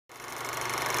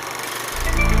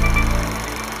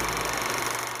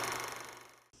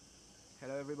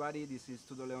everybody, this is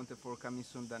Tudor Leonte for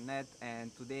ComingSoon.net,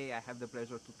 and today I have the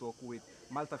pleasure to talk with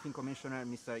Malta Film Commissioner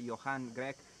Mr. Johann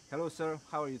Grech. Hello sir,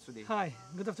 how are you today? Hi,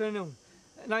 good afternoon.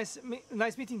 Nice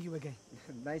meeting you again.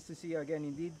 Nice to see you again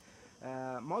indeed.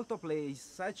 Malta plays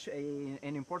such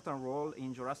an important role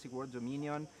in Jurassic World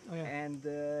Dominion, and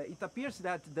it appears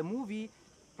that the movie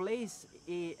plays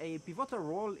a pivotal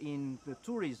role in the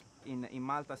tourism in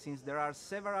Malta, since there are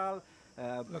several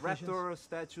raptor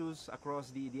statues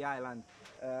across the island.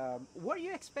 Were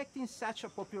you expecting such a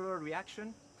popular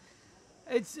reaction?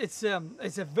 It's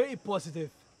a very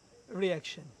positive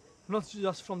reaction, not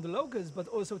just from the locals, but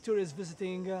also tourists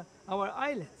visiting our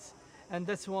islands. And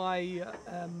that's why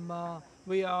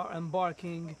we are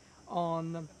embarking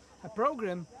on a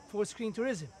program for screen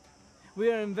tourism.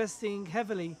 We are investing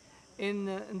heavily in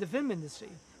the film industry,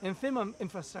 in film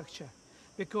infrastructure,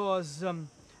 because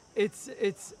it's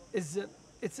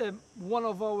one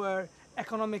of our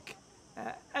economic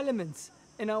elements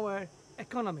in our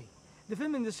economy. The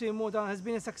film industry in Malta has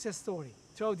been a success story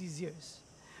throughout these years.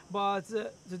 But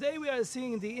today we are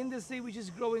seeing the industry which is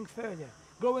growing further,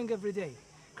 growing every day,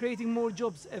 creating more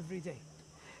jobs every day.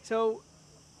 So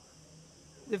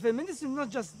the film industry is not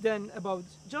just then about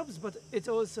jobs, but it's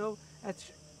also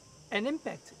an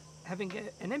impact, having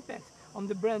an impact on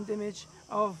the brand image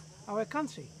of our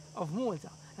country, of Malta.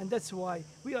 And that's why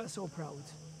we are so proud.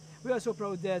 We are so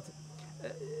proud that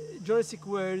Jurassic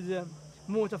World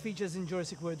Malta features in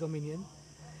Jurassic World Dominion.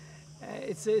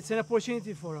 It's an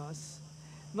opportunity for us,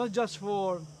 not just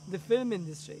for the film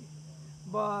industry,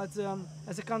 but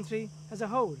as a country as a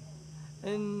whole,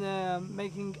 in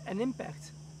making an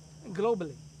impact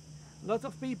globally. A lot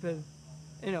of people,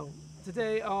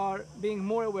 today are being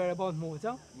more aware about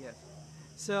Malta. Yes.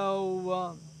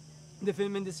 So the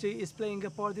film industry is playing a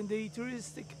part in the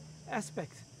touristic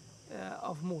aspect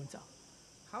of Malta.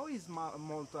 How is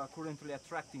Malta currently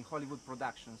attracting Hollywood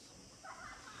productions?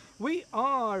 We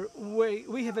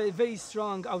have a very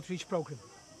strong outreach program.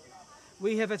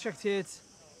 We have attracted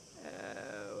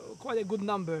quite a good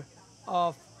number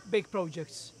of big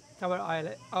projects to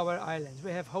our islands.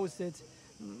 We have hosted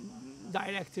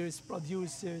directors,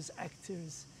 producers,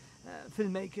 actors,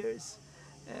 filmmakers.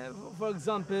 For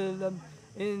example,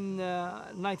 in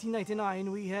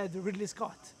 1999 we had Ridley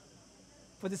Scott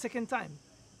for the second time,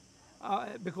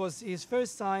 because his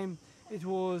first time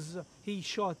he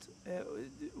shot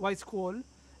White Squall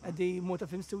at the Malta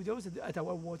Film Studios at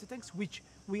our water tanks, which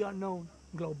we are known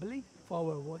globally for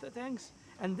our water tanks.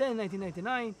 And then in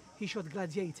 1999 he shot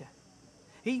Gladiator.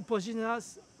 He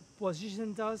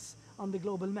positioned us on the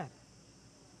global map.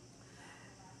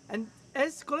 And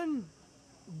as Colin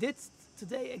did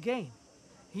today again,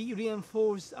 he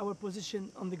reinforced our position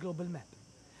on the global map.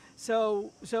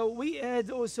 So we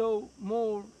had also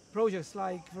more projects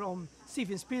like from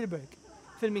Steven Spielberg,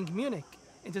 filming Munich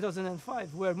in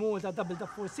 2005, where Malta doubled up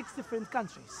for 6 different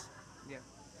countries. Yeah.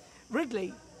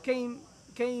 Ridley came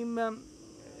a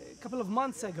couple of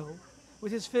months ago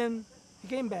with his film. He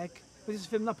came back with his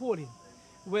film Napoleon,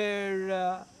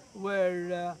 where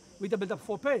we doubled up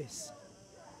for Paris.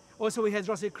 Also, we had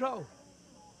Russell Crowe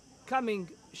coming,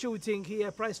 shooting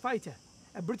here Prize Fighter,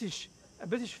 a British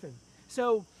film.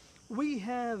 So we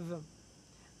have,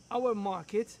 our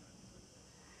market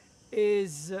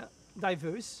is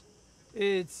diverse.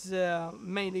 It's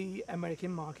mainly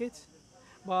American market,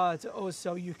 but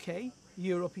also UK,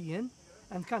 European,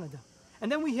 and Canada.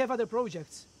 And then we have other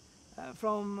projects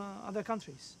from other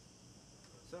countries.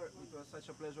 Sir, it was such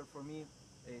a pleasure for me.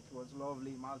 It was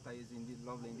lovely. Malta is indeed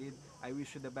lovely indeed. I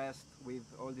wish you the best with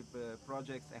all the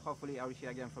projects, and hopefully I will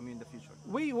hear again from you in the future.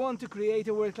 We want to create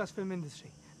a world-class film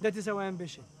industry. That is our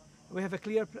ambition. We have a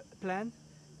clear plan,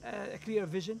 a clear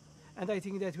vision, and I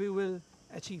think that we will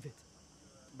achieve it.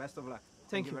 Best of luck.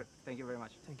 Thank you. Thank you very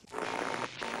much. Thank you.